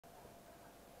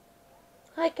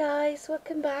Hi guys,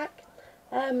 welcome back.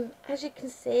 As you can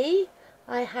see,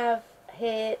 I have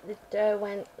here the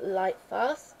Derwent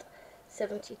Lightfast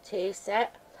 72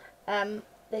 set.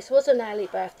 This was an early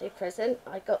birthday present.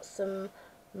 I got some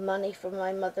money from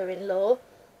my mother-in-law,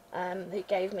 who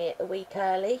gave me it a week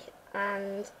early,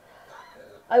 and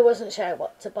I wasn't sure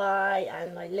what to buy,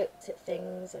 and I looked at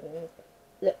things and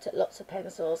looked at lots of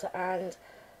pencils and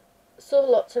saw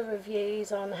lots of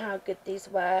reviews on how good these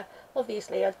were.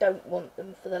 Obviously I don't want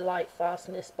them for the light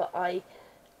fastness, but I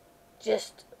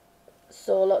just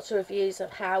saw lots of reviews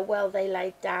of how well they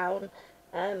laid down,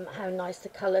 how nice the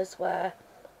colours were.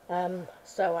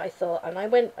 So I thought, and I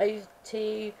went over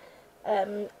to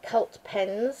Cult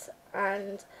Pens,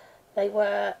 and they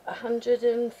were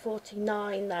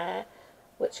 149 there,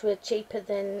 which were cheaper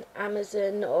than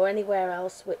Amazon or anywhere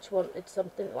else which wanted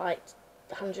something like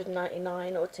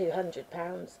 199 or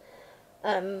 £200.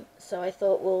 So I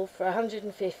thought, well, for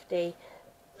 150,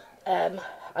 um,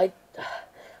 I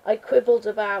I quibbled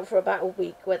about for about a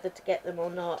week whether to get them or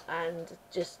not, and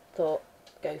just thought,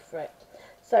 go for it.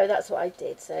 So that's what I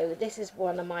did. So this is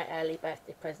one of my early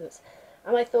birthday presents,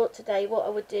 and I thought today what I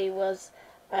would do was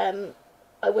I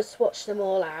would swatch them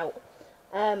all out.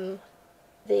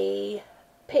 The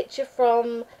picture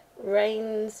from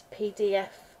Rain's PDF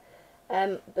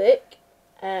book,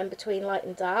 Between Light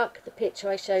and Dark, the picture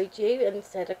I showed you and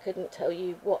said I couldn't tell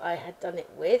you what I had done it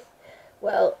with,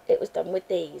 well, it was done with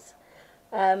these.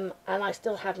 And I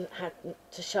still haven't had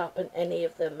to sharpen any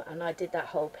of them, and I did that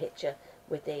whole picture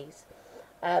with these.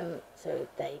 So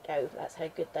there you go, that's how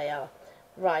good they are.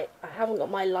 Right, I haven't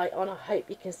got my light on, I hope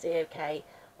you can see okay.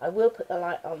 I will put the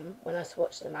light on when I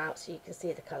swatch them out so you can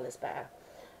see the colours better.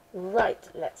 Right,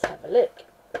 let's have a look.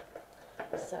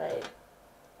 So,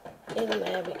 in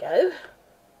there we go.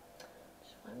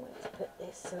 I'm going to put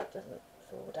this so it doesn't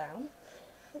fall down.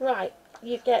 Right,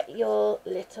 you get your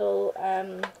little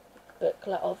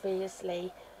booklet,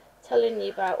 obviously, telling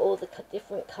you about all the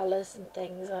different colours and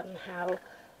things and how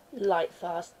light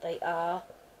fast they are.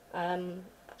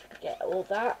 Get all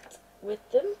that with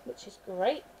them, which is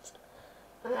great.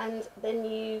 And then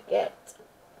you get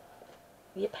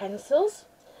your pencils,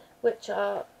 which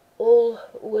are all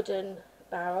wooden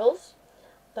barrels.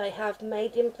 They have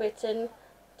Made in Britain,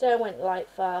 Derwent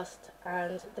Lightfast,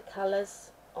 and the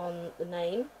colours on the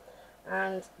name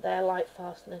and their light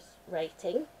fastness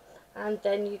rating, and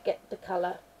then you get the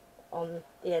colour on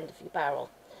the end of your barrel.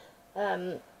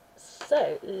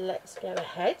 So let's go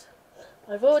ahead.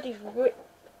 I've already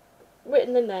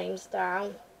written the names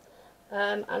down,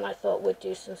 and I thought we'd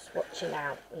do some swatching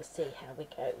out and see how we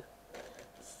go.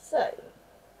 So,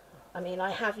 I mean,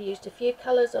 I have used a few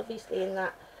colours obviously in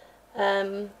that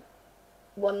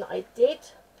one that I did,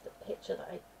 the picture that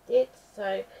I did,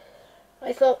 so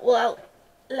I thought, well,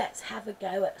 let's have a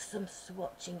go at some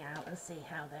swatching out and see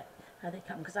how they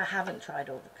come, because I haven't tried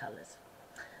all the colours.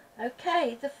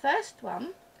 Okay, the first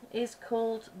one is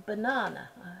called Banana.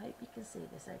 I hope you can see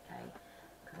this okay,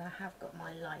 because I have got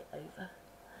my light over.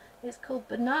 It's called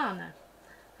Banana,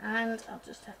 and I'll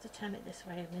just have to turn it this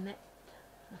way a minute.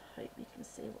 I hope you can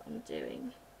see what I'm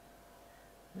doing.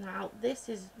 Now, this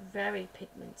is very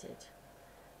pigmented.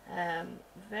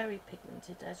 Very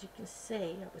pigmented, as you can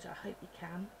see, which I hope you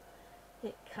can.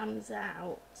 It comes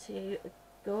out to a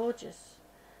gorgeous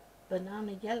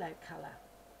banana yellow colour.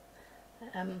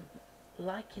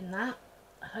 Liking that.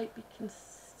 I hope you can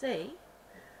see.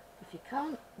 If you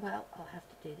can't, well, I'll have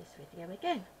to do this video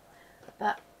again.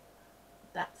 But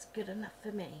that's good enough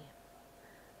for me.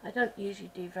 I don't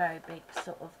usually do very big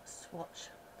sort of swatch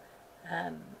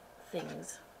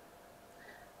things.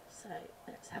 So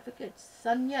let's have a good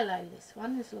sun yellow. This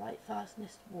one is light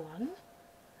fastness 1.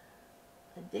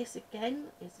 And this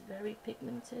again is very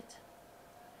pigmented.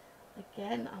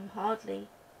 Again, I'm hardly,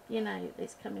 you know,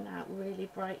 it's coming out really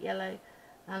bright yellow,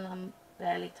 and I'm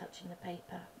barely touching the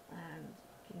paper, and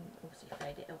you can also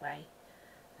fade it away.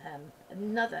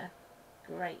 Another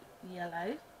great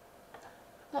yellow.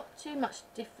 Not too much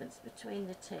difference between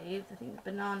the two. I think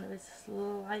the banana is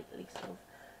slightly sort of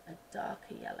a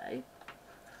darker yellow.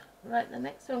 Right, the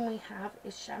next one we have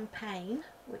is Champagne,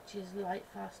 which is light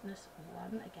fastness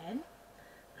 1 again.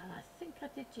 And I think I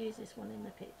did use this one in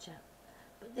the picture.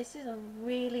 But this is a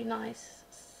really nice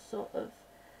sort of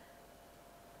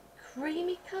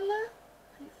creamy colour,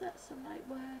 if that's the right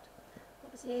word.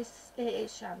 Obviously it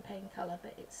is champagne colour,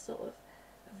 but it's sort of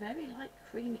a very light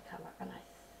creamy colour. And I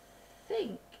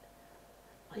think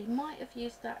I might have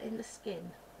used that in the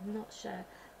skin. I'm not sure.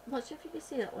 I'm not sure if you can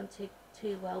see that one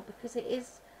too well, because it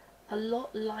is a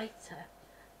lot lighter,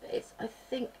 but it's, I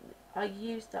think I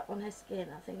used that on her skin.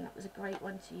 I think that was a great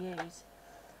one to use.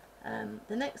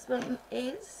 The next one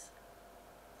is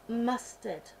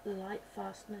Mustard Light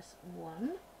Fastness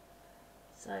 1.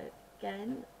 So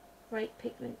again, great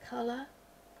pigment colour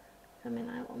coming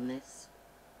out on this.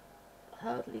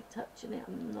 Hardly touching it,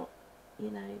 I'm not,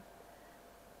 you know,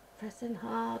 pressing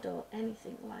hard or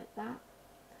anything like that.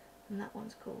 And that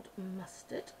one's called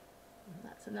Mustard. And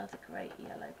that's another great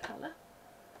yellow colour.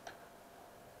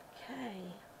 Okay,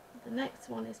 the next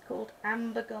one is called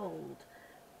Amber Gold.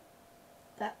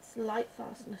 That's Light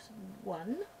Fastness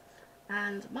 1.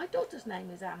 And my daughter's name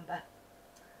is Amber.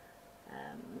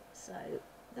 So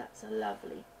that's a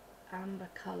lovely amber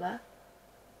colour,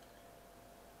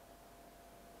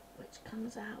 which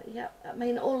comes out, yep, I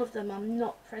mean all of them I'm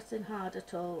not pressing hard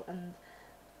at all, and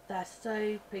they're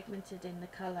so pigmented in the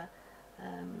colour.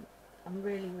 I'm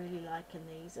really liking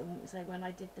these, and so when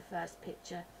I did the first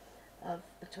picture of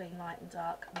Between Light and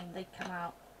Dark, I mean they come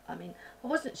out, I mean I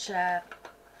wasn't sure,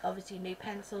 obviously new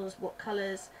pencils, what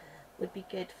colours would be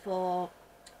good for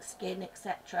skin,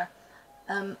 etc.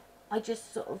 I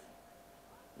just sort of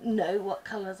know what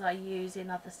colours I use in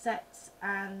other sets,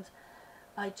 and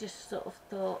I just sort of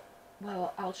thought,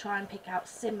 well, I'll try and pick out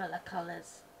similar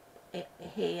colours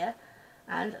here,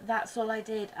 and that's all I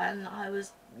did, and I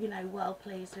was, you know, well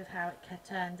pleased with how it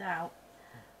turned out.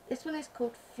 This one is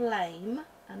called Flame,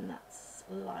 and that's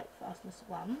Light Fastness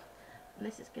 1, and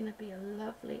this is going to be a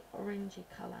lovely orangey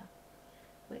colour,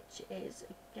 which is,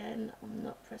 again, I'm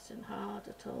not pressing hard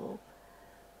at all.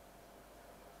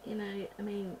 You know, I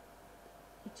mean,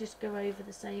 you just go over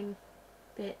the same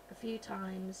bit a few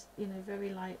times, you know, very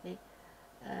lightly,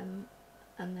 and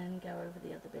then go over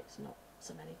the other bits not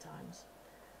so many times.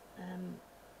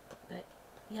 But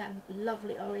yeah,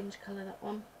 lovely orange colour, that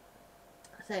one.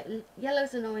 So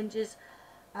yellows and oranges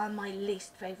are my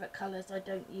least favourite colours. I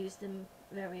don't use them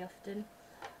very often,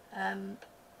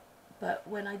 but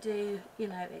when I do, you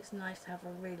know, it's nice to have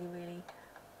a really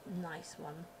nice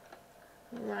one.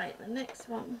 Right, the next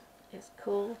one is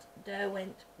called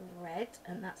Derwent Red,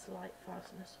 and that's Light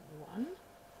Fastness 1.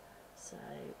 So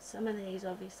some of these,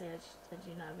 obviously, as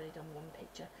you know, I've only done one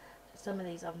picture. So some of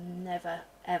these I've never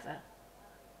ever,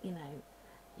 you know,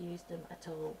 used them at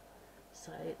all.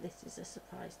 So this is a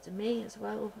surprise to me as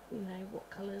well, you know, what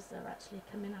colours they're actually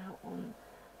coming out on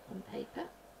paper.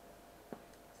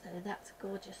 So that's a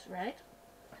gorgeous red.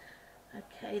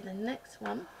 Okay, the next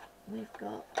one we've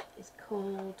got is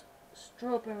called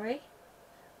Strawberry,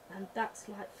 and that's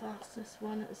Light Fastness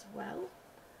 1 as well.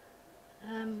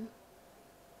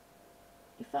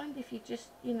 You find if you just,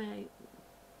 you know,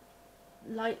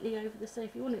 lightly over the same,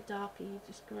 if you want it darker, you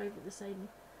just go over the same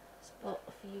spot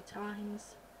a few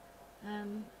times.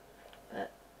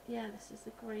 But yeah, this is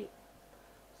a great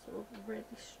sort of reddish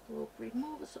strawberry,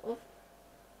 more of a sort of,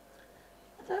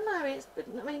 I don't know, it's, but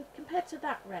I mean compared to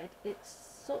that red,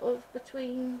 it's sort of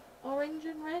between orange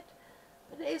and red,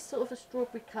 but it is sort of a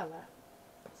strawberry colour.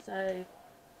 So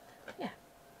yeah,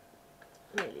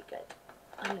 really good.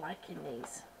 I'm liking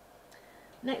these.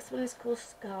 Next one is called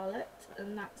Scarlet,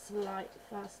 and that's Light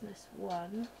Fastness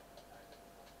 1.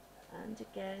 And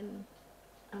again,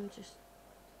 I'm just,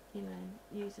 you know,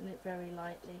 using it very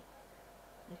lightly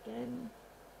again.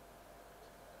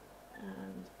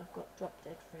 And I've got Drop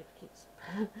Dead Fred keeps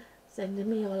sending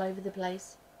me all over the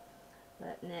place,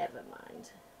 but never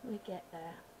mind, we get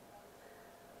there.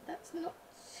 That's not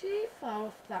too far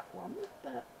off that one,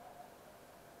 but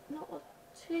not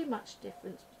too much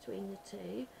difference between the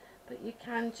two, but you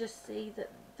can just see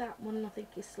that that one I think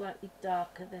is slightly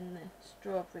darker than the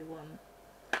strawberry one.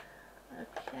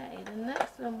 Okay, the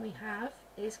next one we have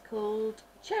is called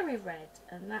Cherry Red,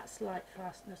 and that's Light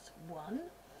Fastness 1,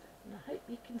 and I hope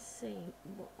you can see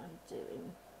what I'm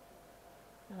doing,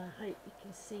 and I hope you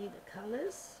can see the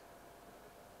colours.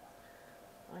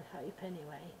 I hope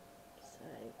anyway. So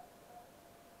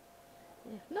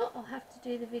if not, I'll have to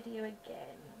do the video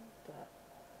again, but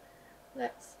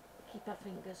let's keep our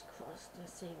fingers crossed and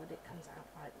see what it comes out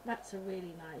like. That's a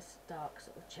really nice dark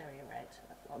sort of cherry red,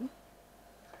 that one.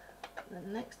 The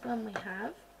next one we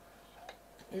have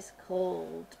is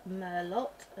called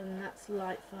Merlot, and that's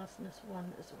Light Fastness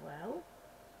 1 as well.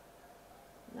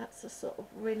 That's a sort of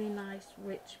really nice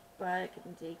rich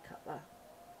burgundy colour,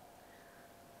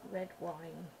 red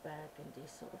wine burgundy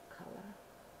sort of colour.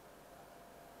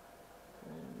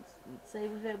 And say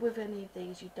with any of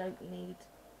these, you don't need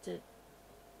to,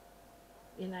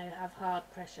 you know, have hard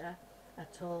pressure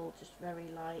at all, just very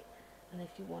light. And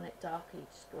if you want it darker, you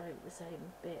just go over the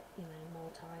same bit, you know, more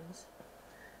times.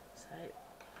 So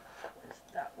there's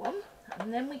that one.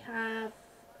 And then we have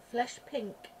Flesh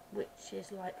Pink, which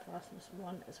is Light Fastness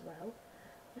 1 as well.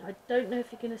 Now, I don't know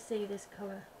if you're going to see this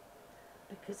colour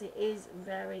because it is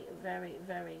very, very,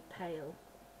 very pale.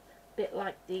 Bit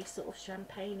like the sort of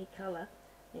champagne-y colour.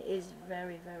 It is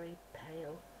very, very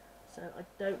pale. So I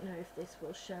don't know if this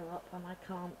will show up, and I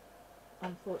can't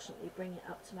unfortunately bring it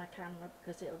up to my camera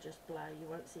because it'll just blur, you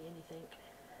won't see anything.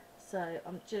 So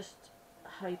I'm just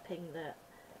hoping that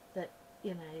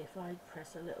you know, if I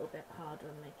press a little bit harder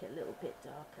and make it a little bit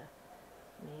darker,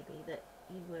 maybe that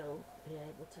you will be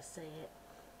able to see it.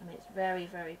 I mean, it's very,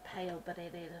 very pale, but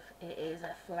it is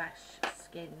a flash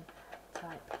skin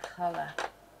type colour.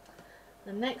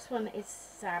 The next one is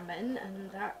Salmon, and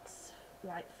that's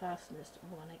Lightfast's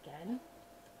one again.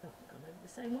 Oh, I've gone over the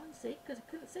same one, see, because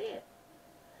I couldn't see it.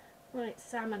 Right,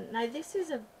 Salmon. Now this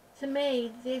is to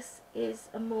me, this is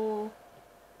a more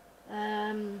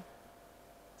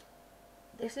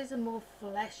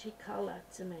fleshy colour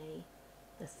to me,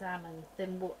 the Salmon,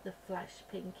 than what the Flash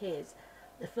Pink is.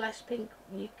 The Flash Pink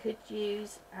you could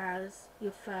use as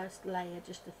your first layer,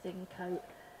 just a thin coat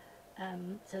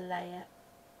to layer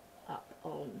up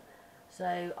on.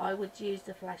 So I would use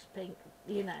the Flash Pink,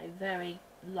 you know, very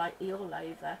lightly all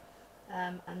over,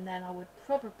 and then I would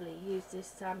probably use this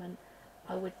Salmon,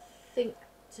 I would think,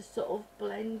 to sort of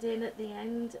blend in at the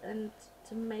end, and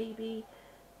to maybe,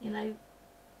 you know,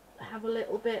 have a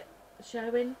little bit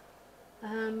showing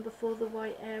before the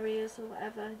white areas or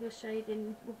whatever you're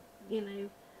shading, you know,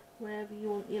 wherever you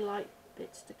want your light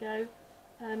bits to go.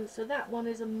 So that one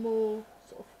is a more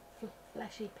sort of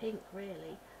fleshy pink,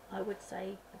 really, I would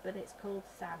say, but it's called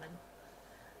Salmon.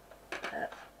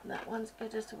 That one's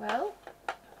good as well.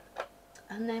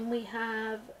 And then we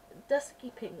have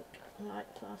Dusky Pink,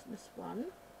 Lightfast's one,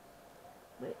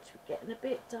 which we're getting a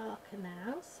bit darker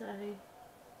now, so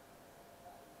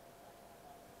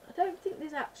I don't think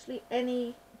there's actually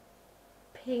any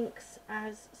pinks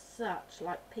as such,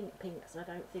 like pinks, I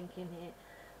don't think, in here,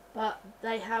 but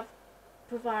they have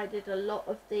provided a lot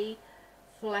of the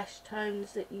flesh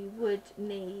tones that you would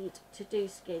need to do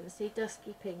skin. See,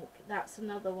 Dusky Pink, that's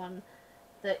another one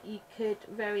that you could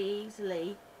very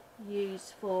easily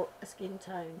use for a skin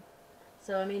tone.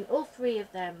 So I mean, all three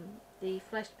of them, the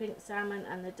Flesh Pink, Salmon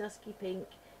and the Dusky Pink,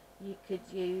 you could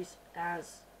use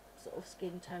as sort of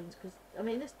skin tones, because I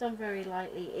mean, this done very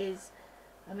lightly is,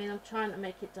 I mean, I'm trying to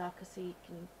make it darker so you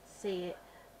can see it,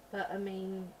 but I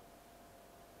mean,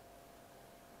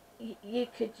 you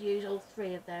could use all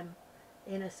three of them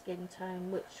in a skin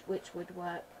tone, which would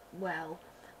work well.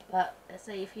 But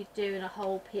say if you're doing a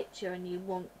whole picture and you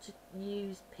want to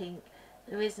use pink,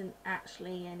 there isn't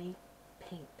actually any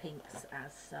pinks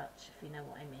as such, if you know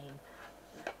what I mean.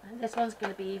 And this one's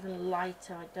going to be even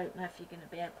lighter. I don't know if you're going to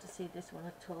be able to see this one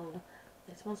at all.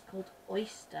 This one's called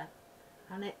Oyster,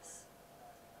 and it's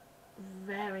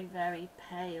very, very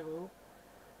pale,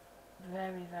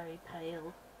 very, very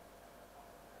pale,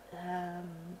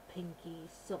 pinky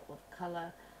sort of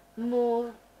colour,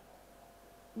 more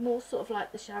sort of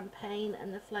like the champagne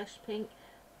and the Flesh Pink,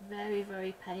 very,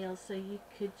 very pale. So you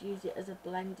could use it as a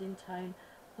blending tone,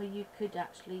 or you could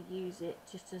actually use it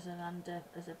just as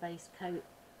as a base coat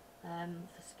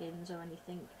for skins or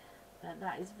anything. But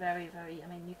that is very, very, I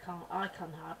mean, I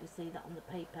can't hardly see that on the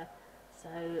paper, so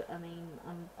I mean,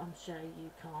 I'm sure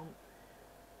you can't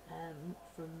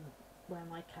from where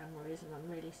my camera is, and I'm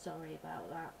really sorry about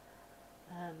that,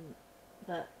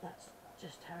 but that's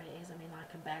just how it is. I mean, I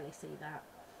can barely see that,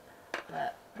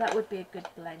 but that would be a good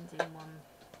blending one.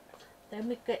 Then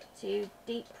we get to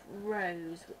Deep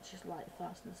Rose, which is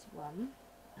Lightfast's one,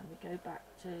 and we go back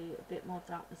to a bit more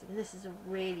darkness. I mean, this is a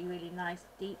really, really nice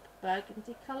deep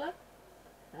burgundy colour.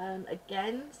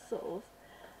 Again, sort of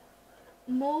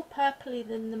more purpley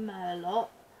than the Merlot,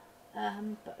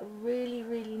 but a really,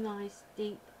 really nice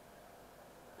deep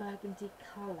burgundy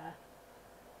colour.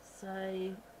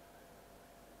 So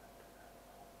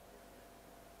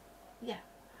yeah,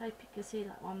 hope you can see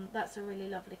that one. That's a really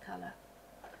lovely colour.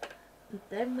 And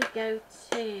then we go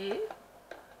to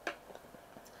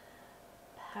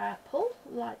Purple,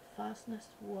 Lightfast's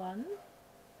one.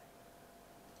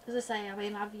 As I say, I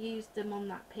mean, I've used them on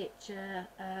that picture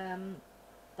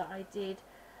that I did.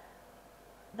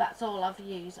 That's all I've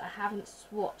used. I haven't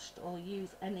swatched or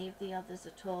used any of the others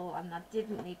at all, and I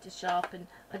didn't need to sharpen.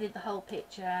 I did the whole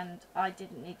picture and I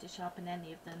didn't need to sharpen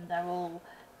any of them. They're all,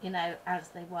 you know, as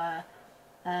they were,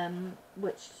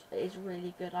 which is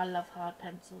really good. I love hard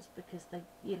pencils because they,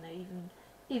 you know,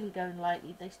 even going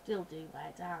lightly, they still do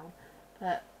wear down,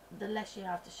 but the less you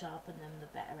have to sharpen them, the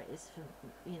better it is for,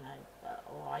 you know,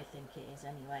 or I think it is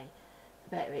anyway, the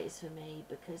better it is for me,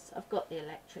 because I've got the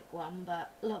electric one,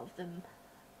 but a lot of them,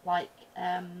 like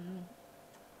the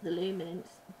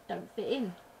luminance, don't fit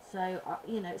in, so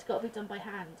you know, it's got to be done by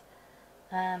hand,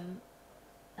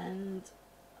 and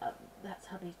that's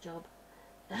hubby's job.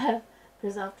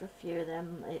 Because after a few of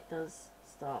them it does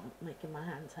start making my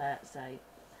hands hurt. So,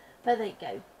 but there you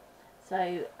go.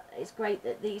 So it's great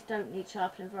that these don't need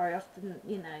sharpening very often.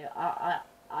 You know,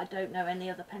 I don't know any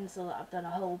other pencil that I've done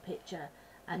a whole picture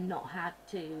and not had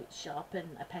to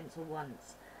sharpen a pencil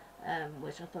once,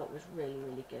 which I thought was really,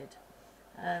 really good.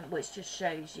 Which just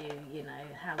shows you, you know,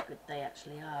 how good they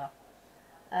actually are.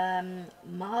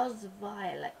 Mars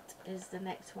Violet is the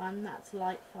next one. That's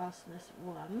light fastness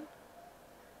 1.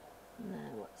 No,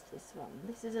 what's this one?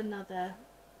 This is another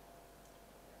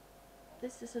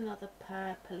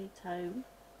purpley toned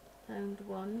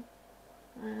one.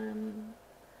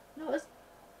 Not as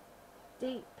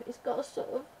deep. It's got a sort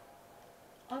of,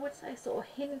 I would say, sort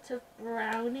of hint of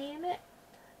brownie in it.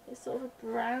 It's sort of a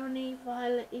browny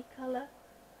violet-y colour.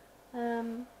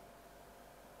 An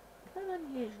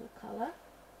unusual colour.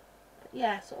 But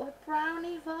yeah, sort of a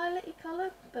browny violet-y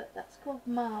colour, but that's called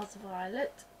Mars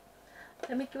Violet.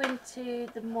 Then we go into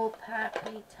the more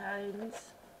purpley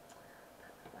tones.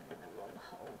 I'm in the wrong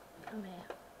hole. Come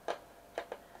here.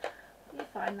 You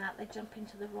find that they jump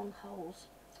into the wrong holes.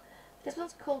 This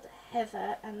one's called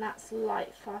Heather, and that's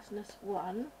light fastness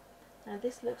 1. Now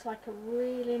this looks like a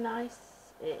really nice,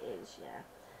 it is, yeah,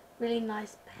 really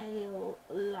nice pale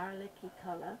lilac-y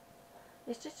colour.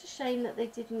 It's just a shame that they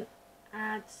didn't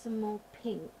add some more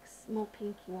pinks, more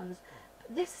pinky ones.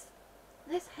 But this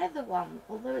Heather one,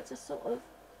 although it's a sort of,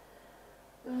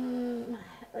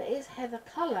 it is Heather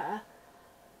colour,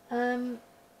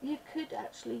 you could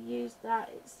actually use that.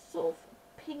 It's sort of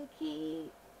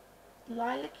pinky,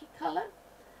 lilac-y colour.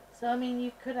 So I mean,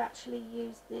 you could actually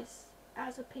use this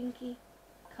as a pinky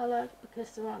colour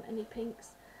because there aren't any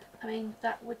pinks. I mean,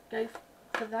 that would go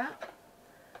for that.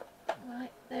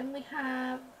 Right, then we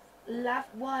have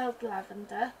Wild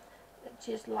Lavender, which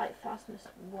is light fastness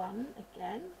 1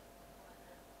 again.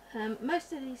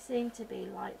 Most of these seem to be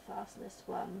light fastness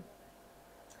 1.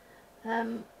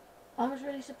 I was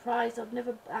really surprised. I've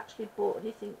never actually bought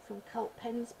anything from Cult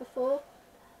Pens before,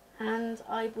 and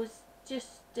I was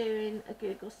just doing a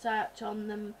Google search on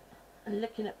them and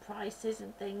looking at prices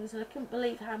and things, and I couldn't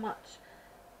believe how much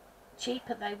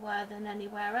cheaper they were than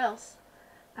anywhere else.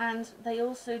 And they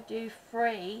also do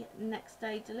free next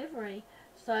day delivery,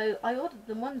 so I ordered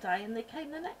them one day and they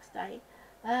came the next day,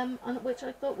 which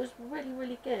I thought was really,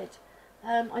 really good.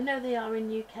 I know they are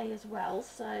in UK as well,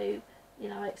 so you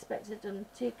know, I expected them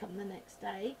to come the next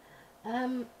day,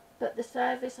 but the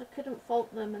service, I couldn't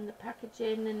fault them, and the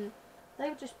packaging, and they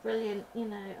were just brilliant, you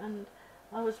know, and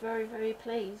I was very, very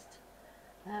pleased.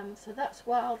 So that's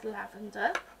Wild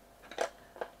Lavender.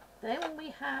 Then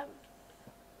we have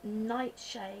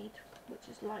Nightshade, which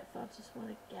is light fastness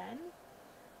 1 again.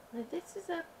 Now this is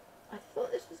I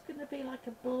thought this was going to be like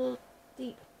a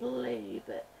deep blue,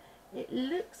 but it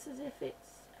looks as if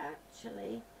it's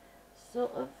actually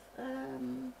sort of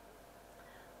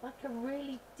like a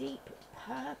really deep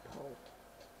purple,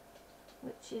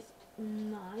 which is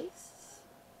nice.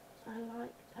 I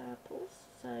like purples,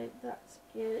 so that's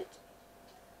good.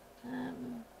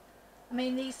 I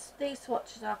mean, these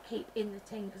swatches I'll keep in the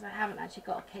tin because I haven't actually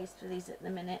got a case for these at the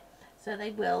minute, so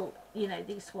they will, you know,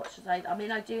 these swatches, I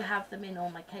mean, I do have them in all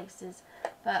my cases,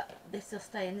 but this will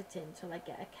stay in the tin till I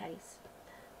get a case.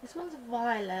 This one's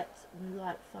Violet and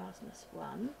light fastness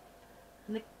 1,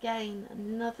 and again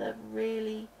another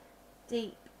really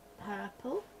deep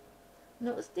purple,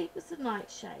 not as deep as the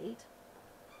Nightshade,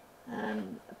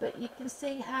 but you can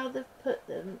see how they've put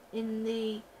them in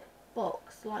the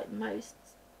box like most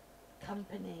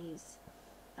companies.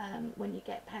 When you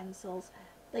get pencils,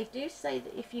 they do say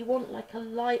that if you want like a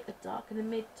light, a dark and a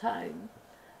mid-tone,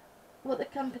 what the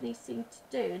companies seem to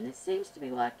do, and it seems to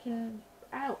be working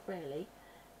out really,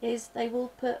 is they will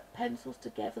put pencils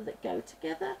together that go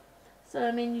together. So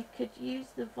I mean, you could use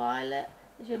the Violet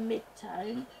as your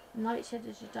mid-tone, Nightshade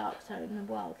as your dark tone, and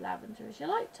Wild Lavender as your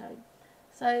light tone.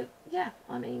 So yeah,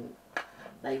 I mean,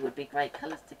 they would be great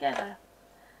colours together.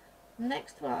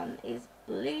 Next one is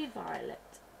Blue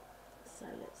Violet. So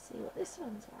let's see what this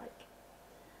one's like.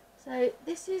 So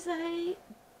this is a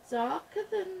darker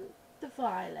than the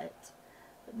Violet,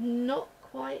 but not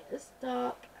quite as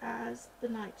dark as the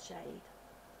Nightshade.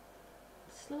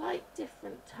 Slight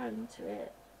different tone to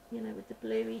it, you know, with the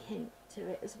bluey hint to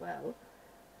it as well.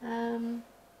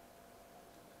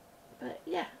 But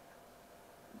yeah,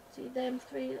 see, them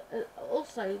three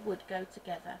also would go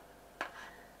together.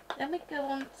 Then we go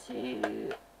on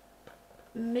to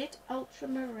Mid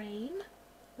Ultramarine,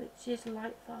 which is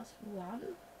light fast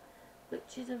 1,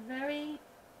 which is a very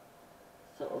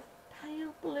sort of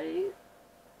pale blue.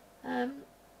 I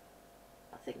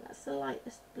think that's the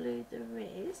lightest blue there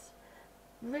is.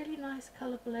 really nice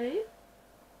colour blue.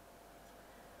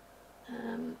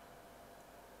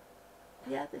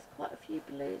 Yeah, there's quite a few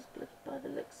blues by the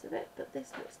looks of it, but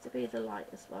this looks to be the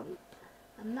lightest one,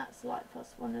 and that's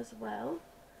Lightfast one as well.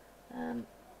 And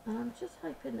I'm just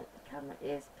hoping that the camera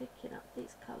is picking up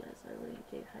these colours. I really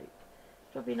do hope.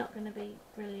 Probably not going to be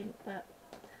brilliant, but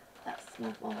that's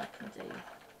all I can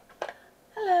do.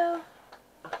 Hello.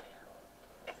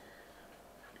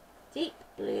 Deep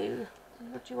blue.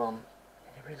 What do you want?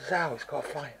 Can you bring Zhao? It's got a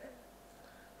fly in it.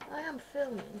 I am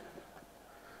filming.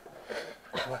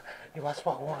 You asked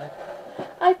what I wanted.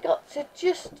 I've got to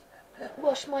just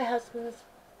wash my husband's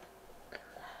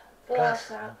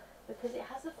glass out because it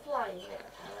has a fly in it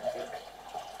apparently.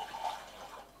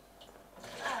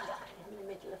 In the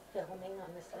middle of filming,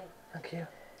 honestly. Thank you.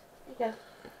 There you go.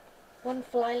 One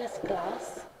flyless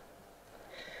glass.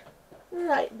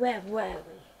 Right, where were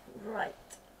we? Right.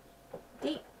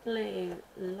 Deep blue,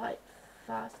 light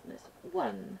fastness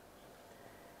 1.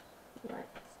 Right,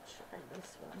 let's try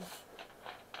this one.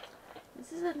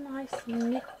 This is a nice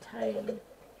mid-tone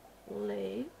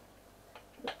blue,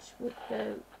 which would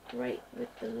go great with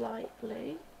the light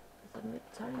blue. There's a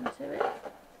mid-tone to it.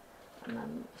 And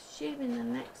I'm assuming the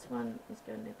next one is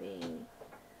going to be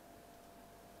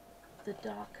the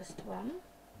darkest one.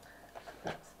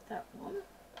 That's that one.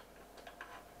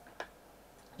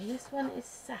 And this one is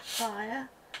Sapphire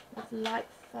with light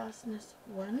fastness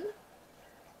 1.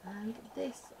 And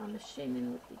this, I'm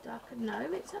assuming, would be darker. No,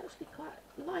 it's actually quite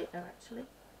lighter, actually.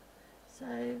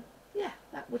 So, yeah,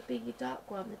 that would be your dark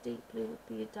one. The deep blue would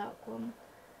be your dark one.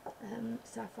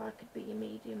 Sapphire could be your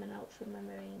medium, and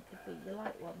ultramarine could be your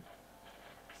light one.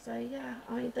 So, yeah,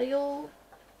 I mean, they all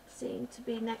seem to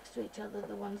be next to each other,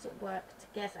 the ones that work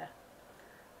together.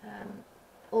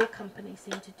 All companies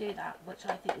seem to do that, which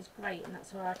I think is great, and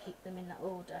that's why I keep them in that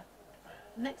order.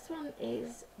 Next one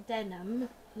is Denim,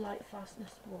 light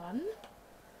fastness 1.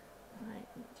 Right,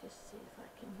 let me just see if I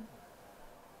can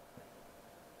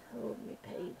hold my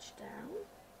page down.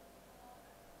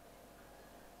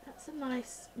 That's a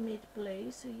nice mid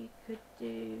blue, so you could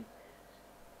do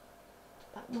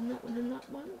that one, and that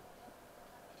one.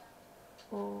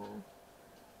 Or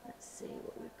let's see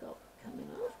what we've got coming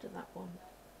after that one.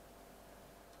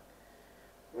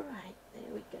 Right,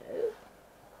 there we go.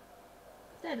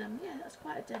 Denim, yeah, that's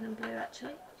quite a denim blue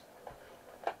actually.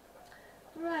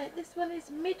 Right, this one is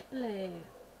mid blue.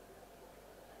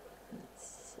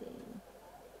 Let's see.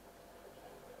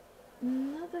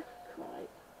 Another quite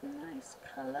nice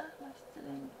colour. Am I still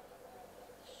in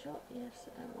shot? Yes,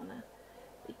 I don't want to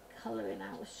be colouring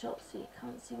out the shot so you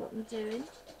can't see what I'm doing.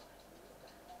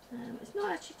 It's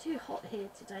not actually too hot here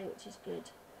today, which is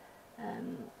good.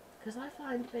 Because I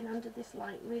find being under this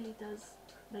light really does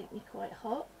make me quite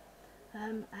hot.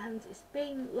 And it's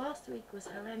been, last week was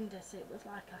horrendous. It was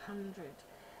like 100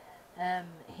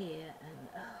 here, and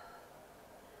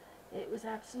it was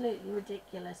absolutely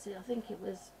ridiculous. I think it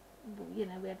was, you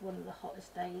know, we had one of the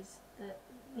hottest days that,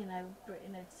 you know,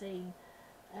 Britain had seen,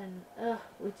 and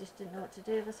we just didn't know what to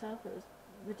do with ourselves. It was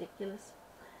ridiculous.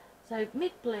 So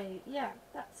mid blue, yeah,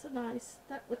 that's a nice,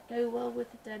 that would go well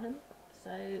with the denim.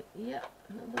 So yeah,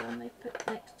 another one they put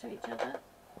next to each other.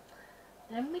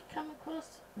 Then we come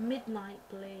across midnight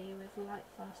blue with light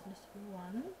fastness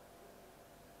 1.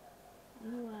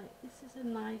 Alright, this is a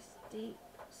nice deep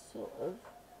sort of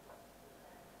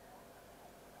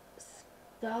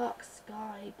dark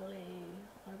sky blue,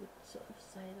 I would sort of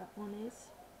say that one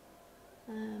is.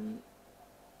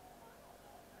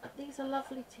 These are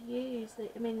lovely to use.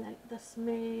 I mean, they're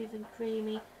smooth and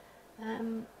creamy,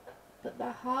 but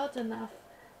they're hard enough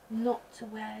not to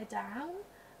wear down,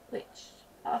 which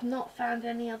I've not found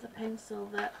any other pencil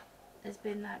that has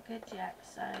been that good yet,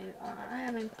 so I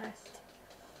am impressed.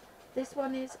 This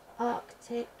one is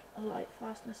Arctic, a light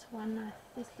fastness 1.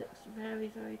 This looks very,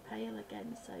 very pale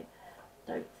again, so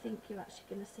don't think you're actually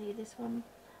going to see this one,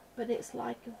 but it's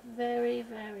like a very,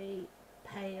 very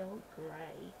pale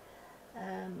grey,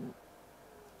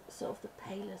 sort of the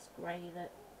palest grey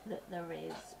that there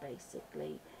is,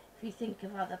 basically. If you think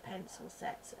of other pencil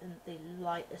sets and the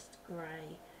lightest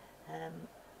grey,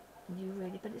 you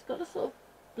really, but it's got a sort of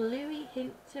bluey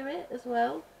hint to it as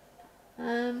well.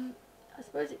 I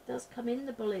suppose it does come in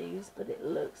the blues, but it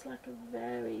looks like a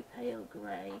very pale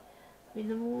grey. I mean,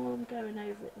 the more I'm going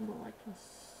over it, the more I can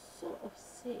sort of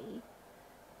see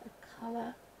the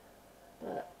colour,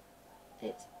 but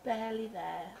it's barely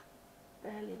there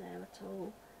at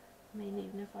all. I mean,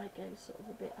 even if I go sort of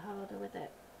a bit harder with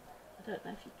it, I don't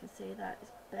know if you can see that,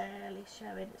 it's barely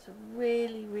showing. It's a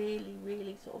really, really,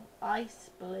 really sort of ice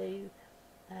blue,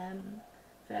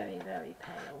 very, very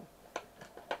pale.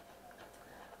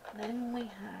 Then we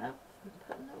have, I'm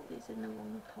putting all these in the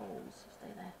wrong holes,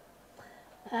 stay there.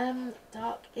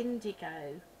 Dark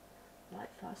Indigo, light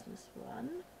fastness 1.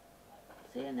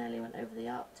 See, I nearly went over the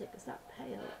Arctic. Is that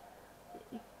pale?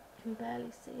 You can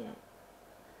barely see it.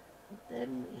 And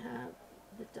then we have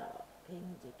the Dark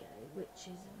Indigo, which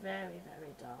is very,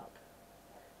 very dark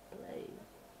blue.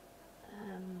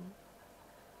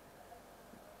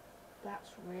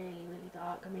 That's really, really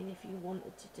dark. I mean, if you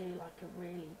wanted to do like a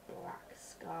really black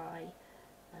sky,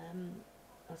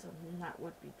 or something, that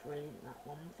would be brilliant. That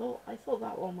one. I thought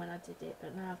that one when I did it,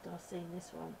 but now after I've seen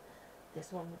this one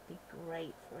would be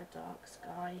great for a dark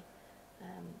sky.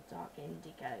 Dark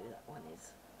indigo, that one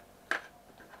is.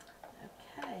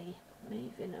 Okay,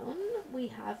 moving on. We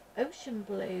have Ocean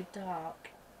Blue Dark.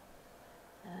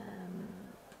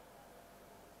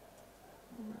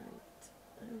 Right,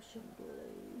 Ocean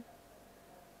Blue.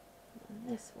 And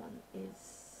this one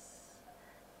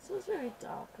is very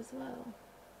dark as well.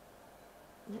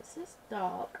 And it says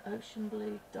dark, Ocean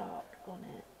Blue Dark on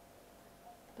it,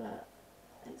 but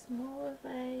it's more of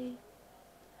a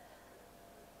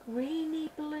greeny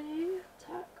blue,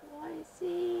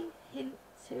 turquoisey hint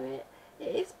to it.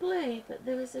 It is blue, but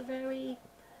there is a very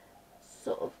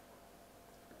sort of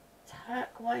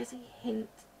turquoisey hint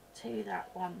to that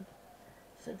one.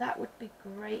 So that would be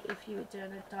great if you were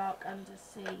doing a dark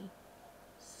undersea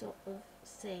sort of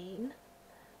scene.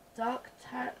 Dark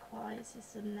turquoise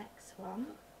is the next one.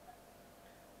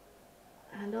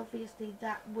 And obviously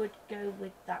that would go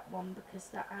with that one because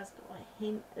that has got a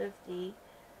hint of the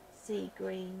sea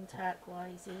green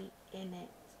turquoisey in it.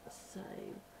 So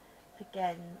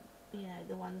again, you know,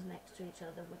 the ones next to each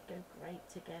other would go great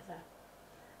together.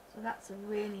 So that's a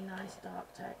really nice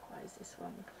dark turquoise, this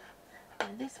one.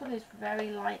 And this one is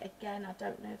very light again. I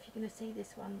don't know if you're going to see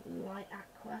this one, light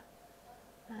aqua.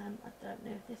 I don't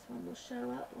know if this one will show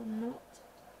up or not.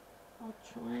 I'll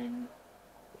try and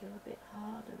go a bit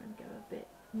harder and go a bit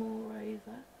more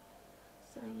over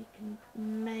so you can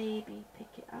maybe pick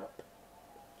it up.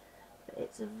 But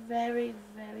it's a very,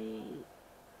 very,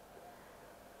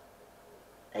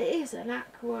 it is an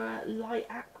aqua, light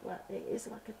aqua. It is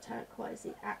like a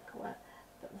turquoisey aqua,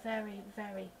 but very,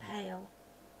 very pale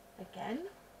again.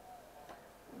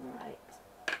 Right,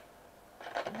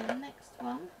 and the next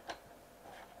one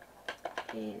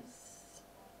is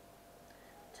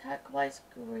turquoise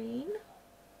green.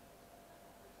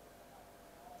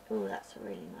 Oh, that's a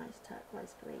really nice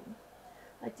turquoise green.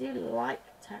 I do like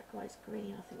turquoise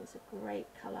green. I think it's a great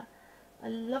colour. I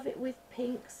love it with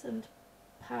pinks and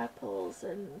purples,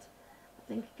 and I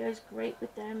think it goes great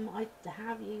with them. I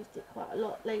have used it quite a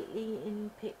lot lately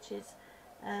in pictures,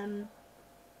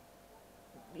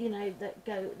 you know,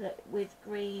 that with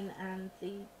green and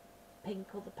the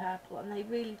pink or the purple, and they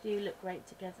really do look great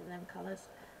together, them colours.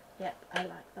 Yep, I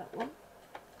like that one.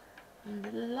 And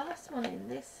the last one in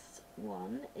this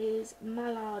one is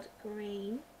mallard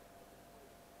green,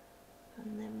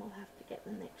 and then we'll have to get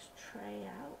the next tray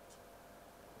out.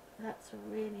 That's a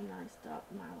really nice dark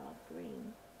mallard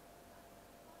green.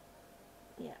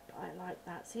 Yep, I like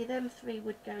that. See, them three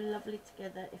would go lovely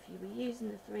together if you were using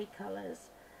the three colours,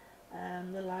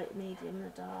 the light, medium, the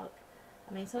dark.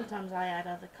 I mean, sometimes I add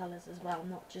other colours as well,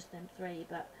 not just them three,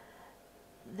 but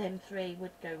them three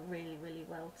would go really, really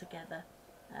well together.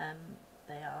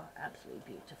 They are absolutely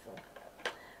beautiful.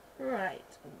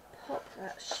 Right, we'll pop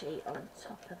that sheet on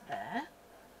top of there,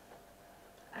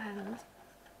 and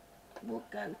we'll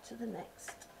go to the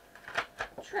next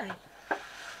tray,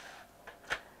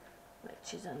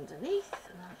 which is underneath,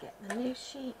 and I'll get the new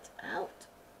sheet out.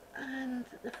 And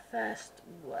the first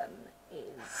one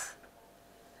is,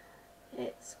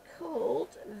 it's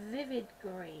called Vivid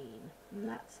Green, and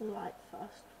that's light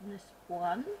fastness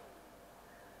 1.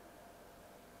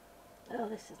 Oh,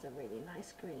 this is a really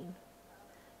nice green.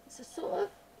 It's a sort of,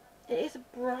 it is a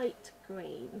bright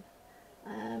green,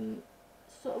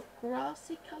 sort of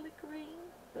grassy colour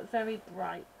green, but very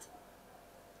bright.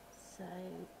 So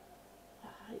I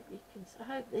hope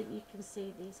that you can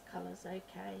see these colours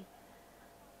okay,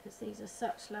 because these are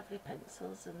such lovely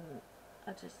pencils, and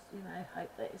I just, you know,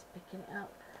 hope that it's picking it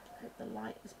up. I hope the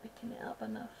light is picking it up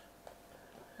enough.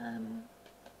 No,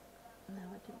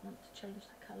 I didn't want to change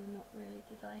the colour, not really,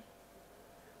 did I?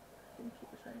 I think it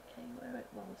was okay where it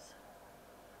was.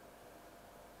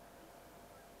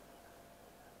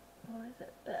 Or is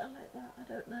it better like that? I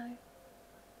don't know.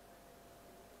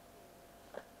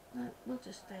 No, we'll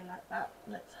just stay like that.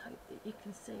 Let's hope that you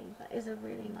can see. That is a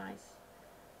really nice,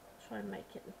 try and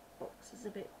make it, the box is a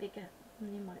bit bigger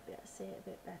and you might be able to see it a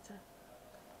bit better.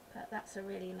 But that's a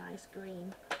really nice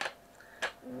green.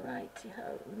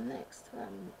 Righty-ho, the next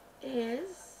one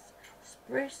is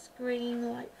Spruce Green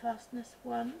Light Fastness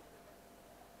one.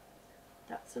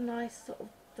 That's a nice sort of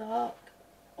dark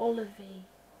olivey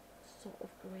sort of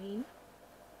green.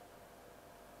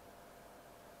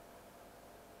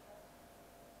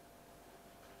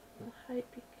 I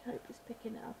hope it's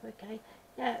picking it up okay.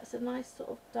 Yeah, it's a nice sort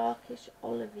of darkish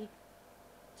olivey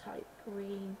type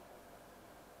green,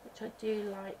 which I do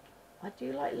like. I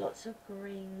do like lots of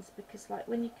greens, because like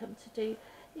when you come to do,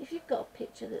 if you've got a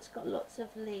picture that's got lots of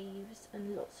leaves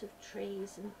and lots of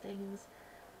trees and things,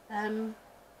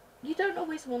 you don't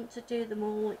always want to do them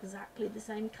all exactly the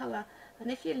same colour,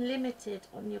 and if you're limited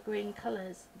on your green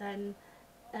colours, then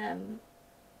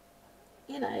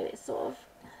you know, it's sort of,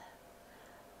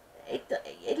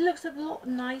 it looks a lot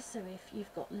nicer if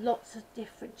you've got lots of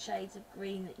different shades of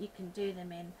green that you can do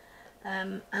them in.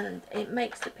 And it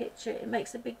makes the picture, it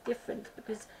makes a big difference,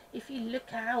 because if you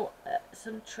look out at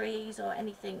some trees or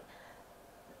anything,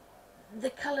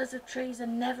 the colours of trees are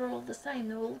never all the same,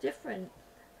 they're all different.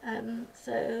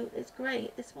 So it's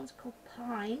great. This one's called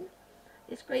Pine.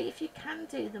 It's great if you can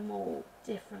do them all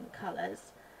different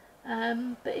colours,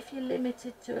 but if you're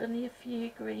limited to only a few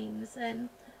greens, then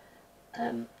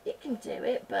it can do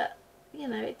it, but you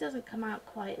know, it doesn't come out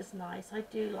quite as nice. I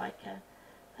do like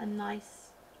a nice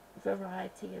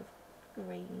variety of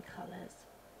green colours,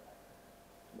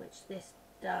 which this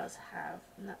does have,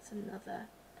 and that's another,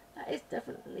 that is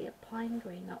definitely a pine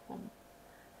green, that one,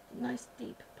 nice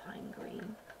deep pine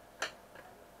green.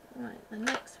 Right, the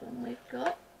next one we've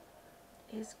got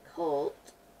is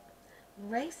called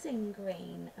Racing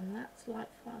Green, and that's Light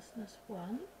Fastness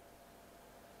 1.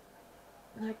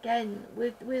 And again,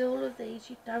 with all of these,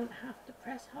 you don't have to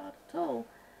press hard at all,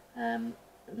 and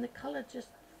the colour just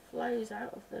flows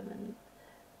out of them, and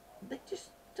they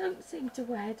just don't seem to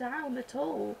wear down at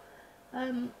all.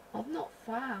 I've not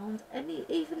found any,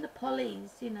 even the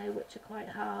polys, you know, which are quite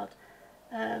hard,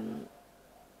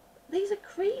 these are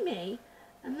creamy,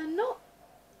 and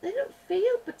they don't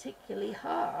feel particularly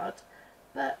hard,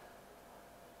 but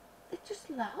they just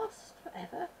last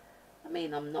forever. I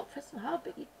mean, I'm not pressing hard,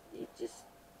 but you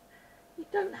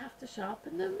don't have to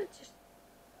sharpen them. It's just,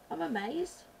 I'm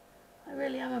amazed. I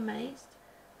really am amazed.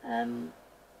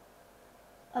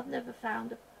 I've never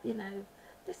found you know,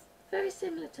 this very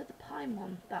similar to the pine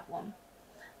one, that one,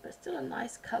 but still a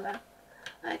nice colour.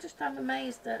 I just am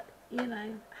amazed at, you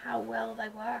know, how well they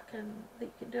work, and that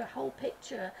you can do a whole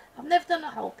picture. I've never done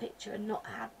a whole picture and not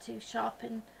had to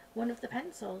sharpen one of the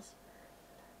pencils.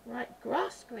 Right,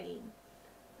 Grass Green.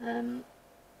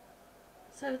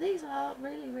 So these are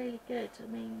really, really good. I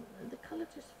mean, the colour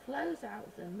just flows out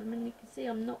of them. I mean, you can see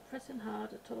I'm not pressing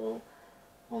hard at all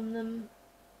on them.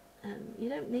 You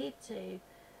don't need to.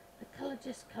 The colour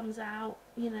just comes out,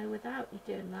 you know, without you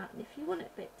doing that. And if you want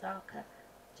it a bit darker,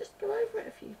 just go over it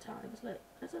a few times. Look,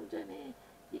 as I'm doing here,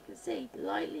 you can see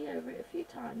lightly over it a few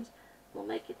times will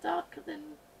make it darker than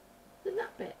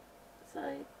that bit.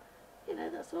 So, you know,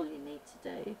 that's all you need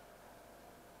to do.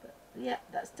 But yeah,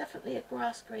 that's definitely a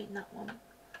grass green, that one.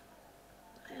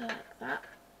 I like that.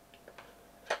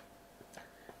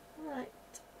 Right.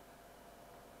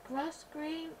 Grass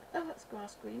green, oh, that's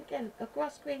grass green again, a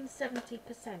grass green 70%.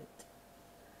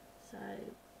 So,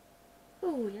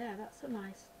 oh yeah, that's a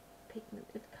nice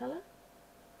pigmented colour.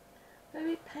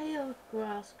 Very pale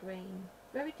grass green,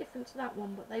 very different to that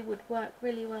one, but they would work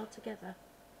really well together.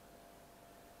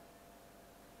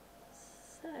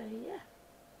 So yeah,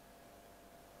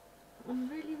 I'm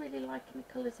really, really liking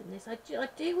the colours in this. I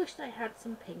do wish they had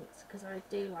some pinks, because I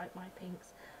do like my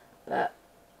pinks, but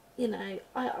you know,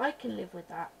 I can live with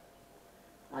that.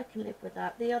 I can live with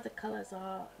that. The other colours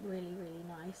are really, really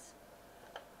nice.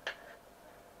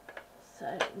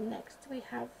 So next we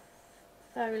have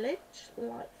Foliage,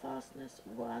 Light Fastness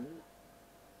 1.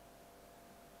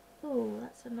 Oh,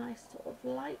 that's a nice sort of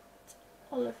light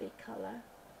olivey colour.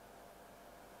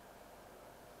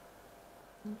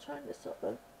 I'm trying to sort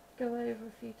of go over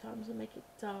a few times and make it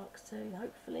dark, so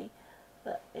hopefully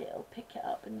that it'll pick it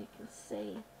up and you can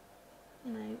see,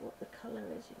 you know, what the colour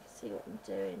is. You can see what I'm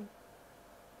doing.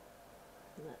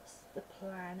 And that's the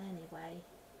plan anyway.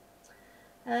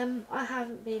 I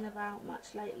haven't been about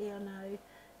much lately, I know.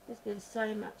 There's been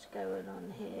so much going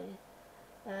on here.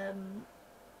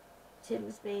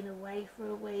 Tim's been away for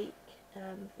a week,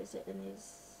 visiting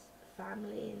his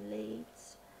family in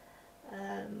Leeds.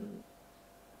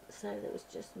 So there was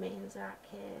just me and Zach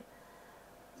here.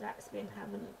 Zach's been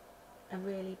having a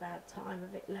really bad time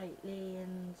of it lately,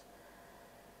 and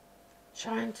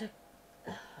trying to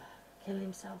kill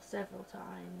himself several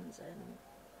times, and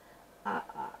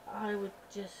I would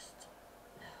just,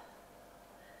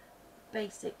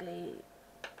 basically,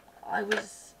 I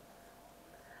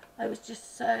I was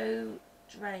just so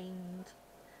drained.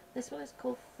 This one is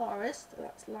called Forest,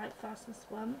 that's Lightfastness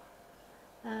one.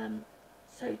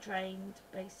 So drained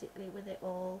basically with it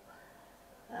all,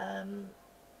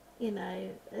 you know,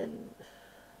 and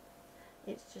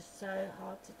it's just so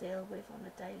hard to deal with on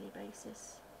a daily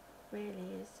basis,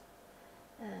 really is,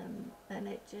 and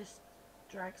it just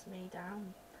drags me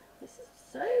down. This is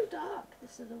so dark.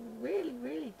 This is a really,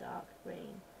 really dark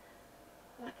green,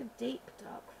 like a deep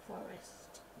dark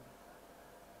forest.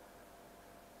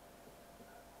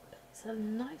 It's a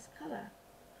nice colour.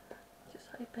 Just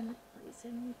hoping that it's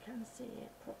in, you can see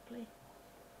it properly.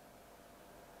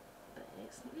 But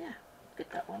it's, yeah, good,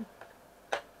 that one.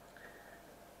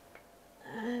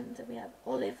 And we have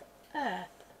Olive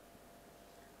Earth.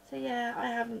 So yeah, I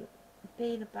haven't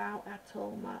been about at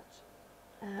all much.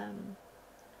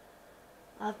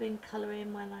 I've been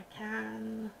colouring when I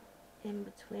can, in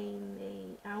between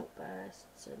the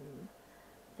outbursts and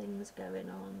things going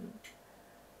on.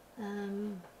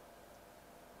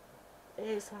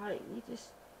 It's like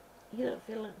you don't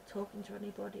feel like talking to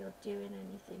anybody or doing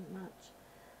anything much.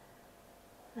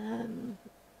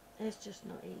 It's just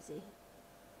not easy.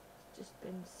 It's just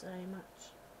been so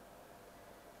much.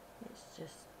 It's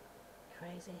just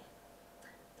crazy.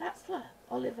 That's the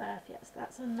Olive Earth, yes,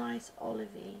 that's a nice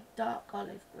olivey, dark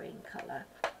olive green colour.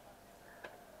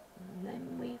 And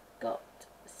then we've got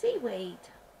Seaweed,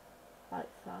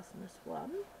 Lightfastness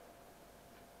 1.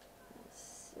 Let's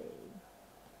see.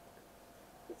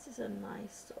 This is a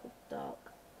nice sort of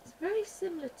dark. It's very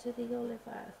similar to the Olive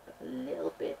Earth, but a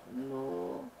little bit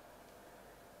more,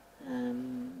 I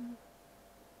don't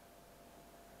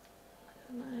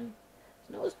know. It's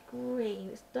not as green.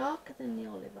 It's darker than the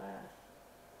Olive Earth.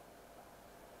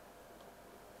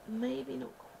 Maybe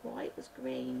not quite as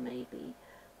green. Maybe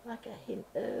like a hint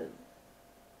of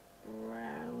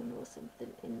brown or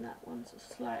something in that one, so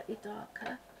slightly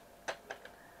darker.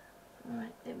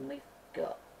 Alright, then we've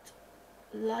got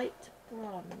Light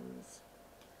Bronze.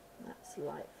 That's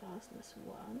Lightfastness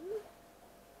 1.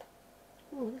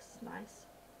 Oh, this is nice.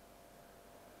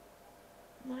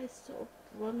 Nice sort of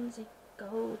bronzy,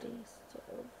 goldy sort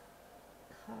of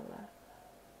colour.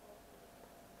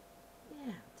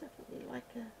 Yeah, definitely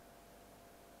like a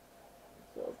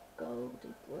sort of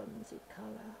goldy, bronzy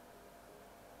colour.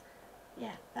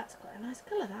 Yeah, that's quite a nice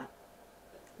colour, that.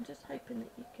 I'm just hoping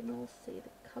that you can all see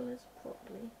the colours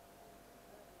properly.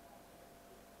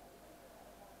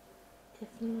 If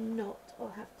not, I'll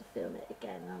have to film it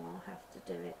again and I'll have to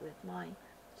do it with my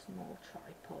small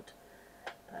tripod.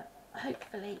 But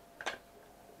hopefully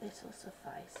this will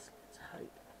suffice. Let's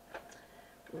hope.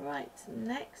 Right,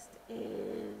 next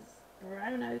is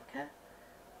Brown Ochre.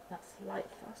 That's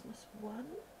Lightfastness 1.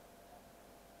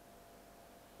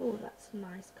 Oh, that's a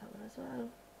nice colour as well.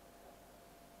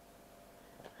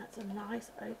 That's a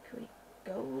nice ochre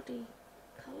goldy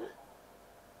colour.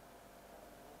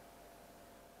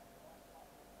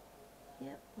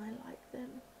 Yep, I like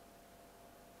them.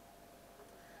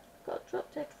 I've got a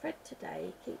drop dead thread today.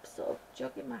 It keeps sort of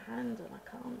jogging my hand and I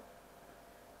can't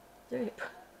do it.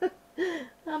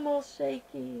 I'm all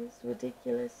shaky, it's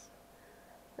ridiculous.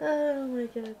 Oh my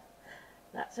god.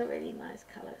 That's a really nice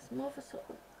colour. It's more of a sort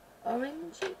of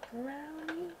orangey,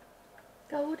 browny,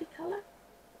 goldy colour.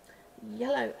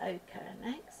 Yellow Ochre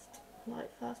next.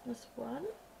 Lightfastness 1.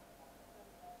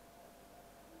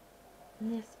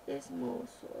 And this is more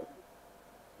sort of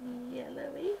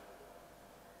yellowy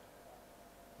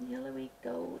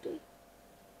goldy.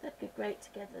 They'd go great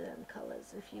together, them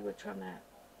colours. If you were trying to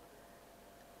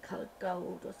colour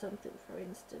gold or something, for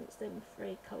instance, them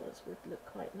three colours would look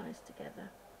quite nice together.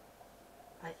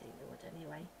 I think they would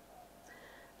anyway.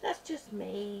 That's just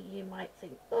me. You might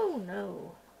think, oh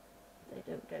no, they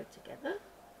don't go together,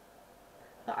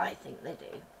 but I think they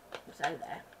do. So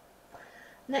there.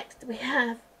 Next we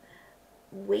have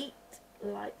Wheat,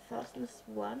 Lightfastness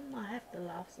 1. I have to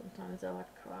laugh sometimes or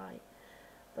I'd cry,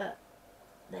 but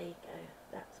there you go,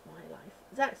 that's my life.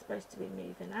 Zach's supposed to be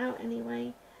moving out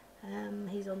anyway.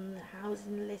 He's on the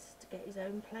housing list to get his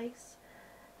own place.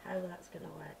 How that's going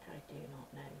to work, I do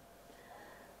not know,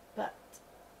 but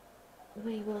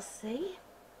we will see.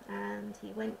 And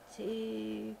he went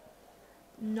to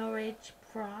Norwich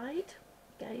Pride,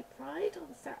 Gay Pride,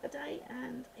 on Saturday,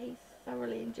 and he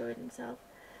thoroughly enjoyed himself.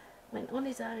 Went on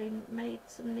his own, made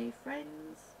some new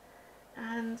friends,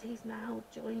 and he's now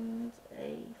joined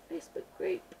a Facebook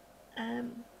group,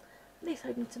 and he's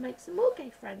hoping to make some more gay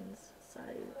friends. So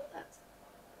that's,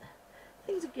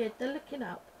 things are good, they're looking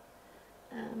up.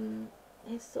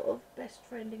 His sort of best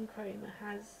friend in Cromer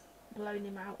has blown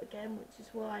him out again, which is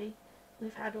why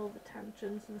we've had all the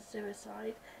tantrums and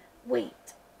suicide.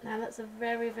 Wheat Now that's a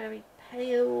very, very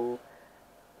pale,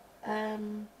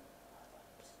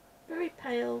 very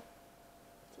pale,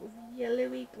 sort of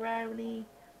yellowy, browny,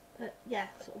 but yeah,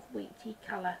 sort of wheaty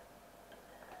colour.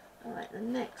 Alright, the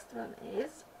next one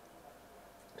is,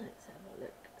 let's have a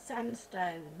look,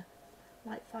 Sandstone,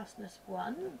 Lightfastness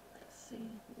 1. Let's see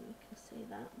if you can see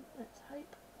that, let's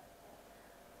hope.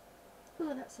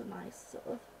 Oh, that's a nice sort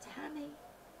of tanny,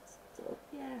 sort of,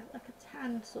 yeah, like a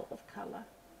tan sort of colour.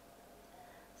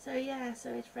 So yeah,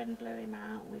 so his friend blew him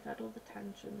out, we've had all the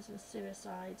tantrums and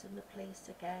suicides and the police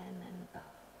again, and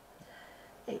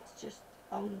it's just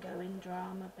ongoing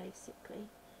drama basically.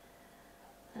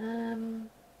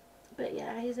 But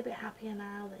yeah, he's a bit happier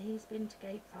now that he's been to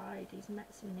Gay Pride, he's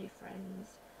met some new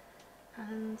friends,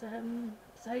 and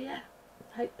so yeah,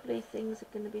 hopefully things are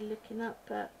going to be looking up,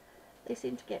 but they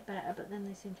seem to get better, but then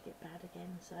they seem to get bad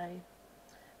again, so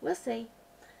we'll see.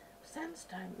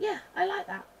 Sandstone, yeah, I like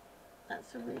that.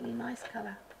 That's a really nice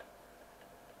colour.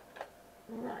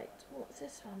 Right, what's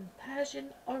this one?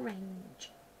 Persian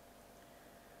Orange.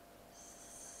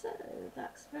 So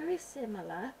that's very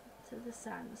similar to the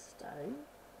Sandstone,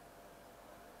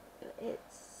 but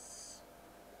it's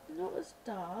not as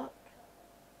dark.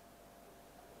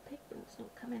 Pigment's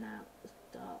not coming out as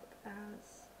dark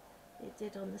as it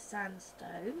did on the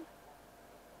Sandstone.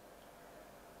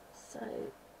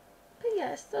 So, but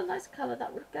yeah, it's still a nice colour.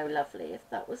 That would go lovely if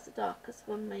that was the darkest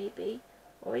one maybe.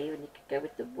 Or even you could go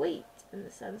with the wheat and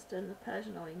the Sandstone and the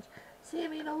Persian Orange. See, I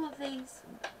mean, all of these,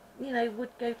 you know,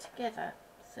 would go together.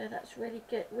 So that's really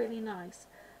good, really nice.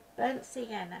 Burnt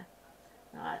Sienna.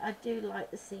 Now, I do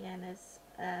like the siennas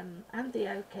and the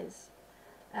ochres,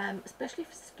 especially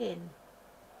for skin.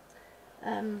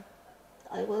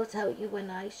 I will tell you when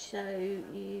I show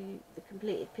you the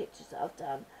completed pictures that I've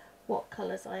done, what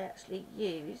colours I actually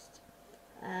used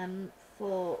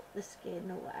for the skin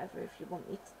or whatever. If you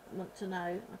want to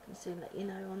know, I can soon let you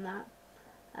know on that.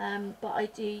 But I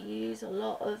do use a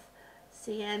lot of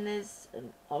siennas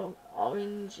and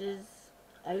oranges,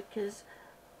 ochres.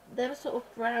 They're sort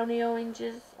of browny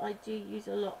oranges I do use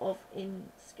a lot of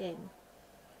in skin.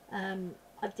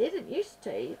 I didn't used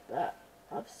to, but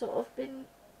I've sort of been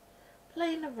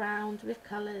playing around with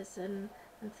colours and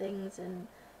things, and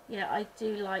yeah, I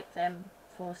do like them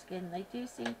for skin. They do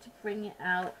seem to bring it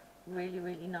out really,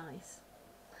 really nice.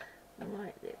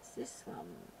 Right, it's this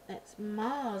one. It's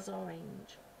Mars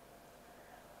Orange.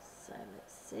 So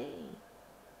let's see.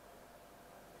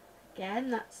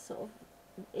 Again, that's sort of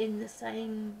in the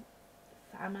same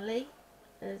family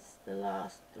as the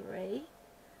last three,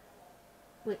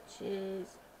 which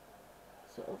is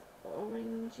sort of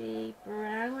orangey,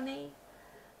 browny,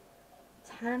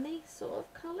 tanny sort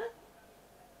of colour.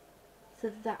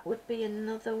 So that would be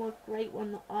another great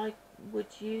one that I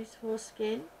would use for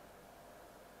skin.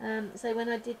 So when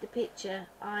I did the picture,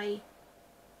 I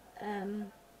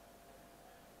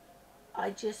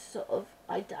just sort of,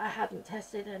 I hadn't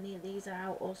tested any of these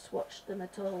out or swatched them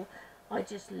at all. I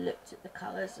just looked at the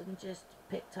colours and just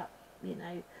picked up, you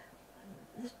know,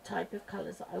 the type of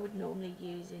colours that I would normally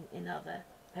use in other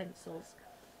pencils.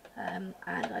 And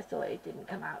I thought it didn't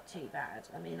come out too bad.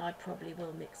 I mean, I probably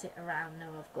will mix it around now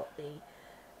I've got the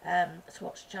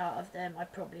swatch chart of them. I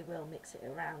probably will mix it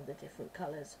around the different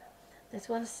colours. This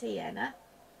one's Sienna.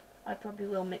 I probably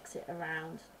will mix it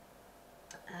around,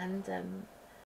 and